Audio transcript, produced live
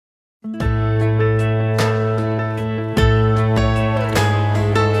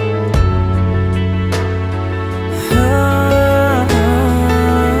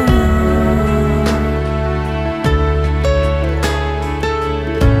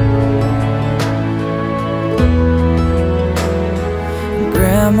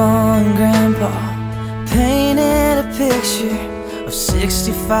Grandma and Grandpa painted a picture of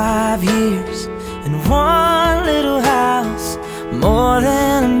 65 years in one little house. More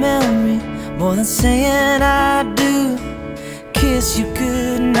than a memory, more than saying I do. Kiss you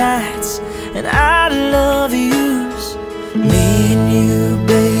good nights and I love yous. Me and you,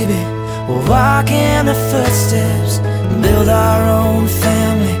 baby, we'll walk in the footsteps and build our own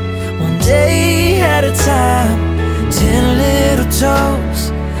family, one day at a time. 10 little toes,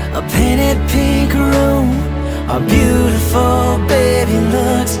 a painted pink room. Our beautiful baby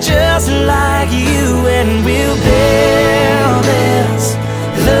looks just like you, and we'll build this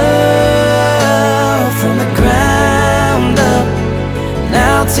love from the ground up.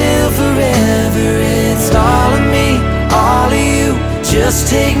 Now till forever, it's all of me, all of you. Just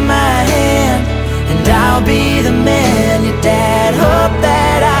take my hand and I'll be the man your dad hoped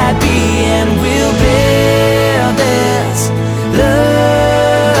that I'd be, and we'll build this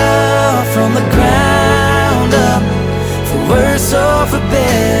love from the ground up, for worse or for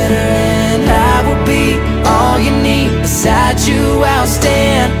better. And I will be all you need. Beside you I'll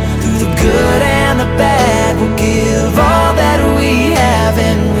stand through the good and the bad. We'll give all that we have,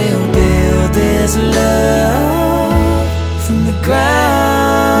 and we'll build this love from the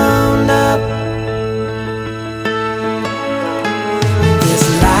ground up. This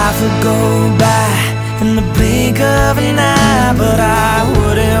life will go by in the blink of an eye, but I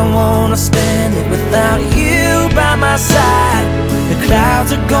wouldn't want to spend it without you by my side. The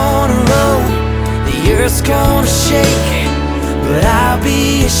clouds are gonna roll, the earth's gonna shake, but I'll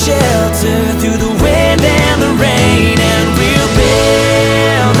be a shelter through the wind and the rain, and we'll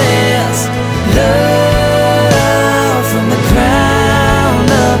build this love from the ground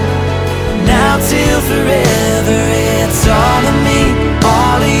up. Now till forever, it's all of me,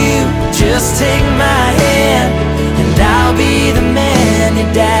 all of you. Just take my hand and I'll be the man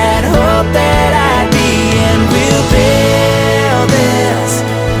your dad hoped that I'd be, and we'll build this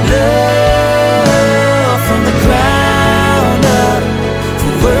love from the ground up,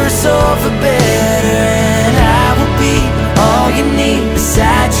 for worse or for better. And I will be all you need.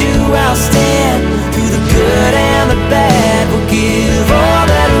 Beside you I'll stand through the good and the bad. We'll give all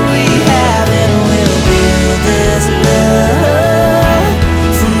that we have, and we'll build this love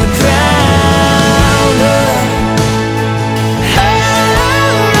from the ground up.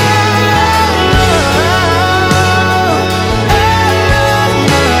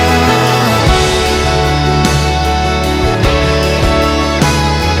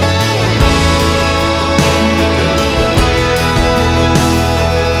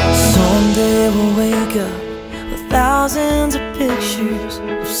 Someday we'll wake up with thousands of pictures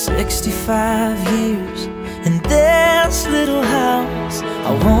of 65 years in this little house.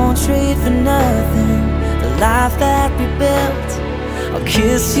 I won't trade for nothing the life that we built. I'll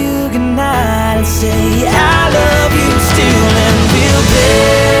kiss you goodnight and say I love you still, and we'll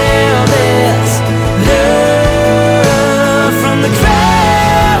build this love from the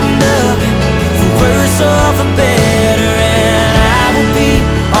ground up, for worse or for better. And I will be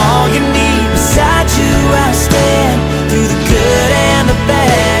all you need. Beside you I'll stand through the good and the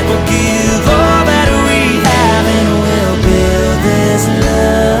bad.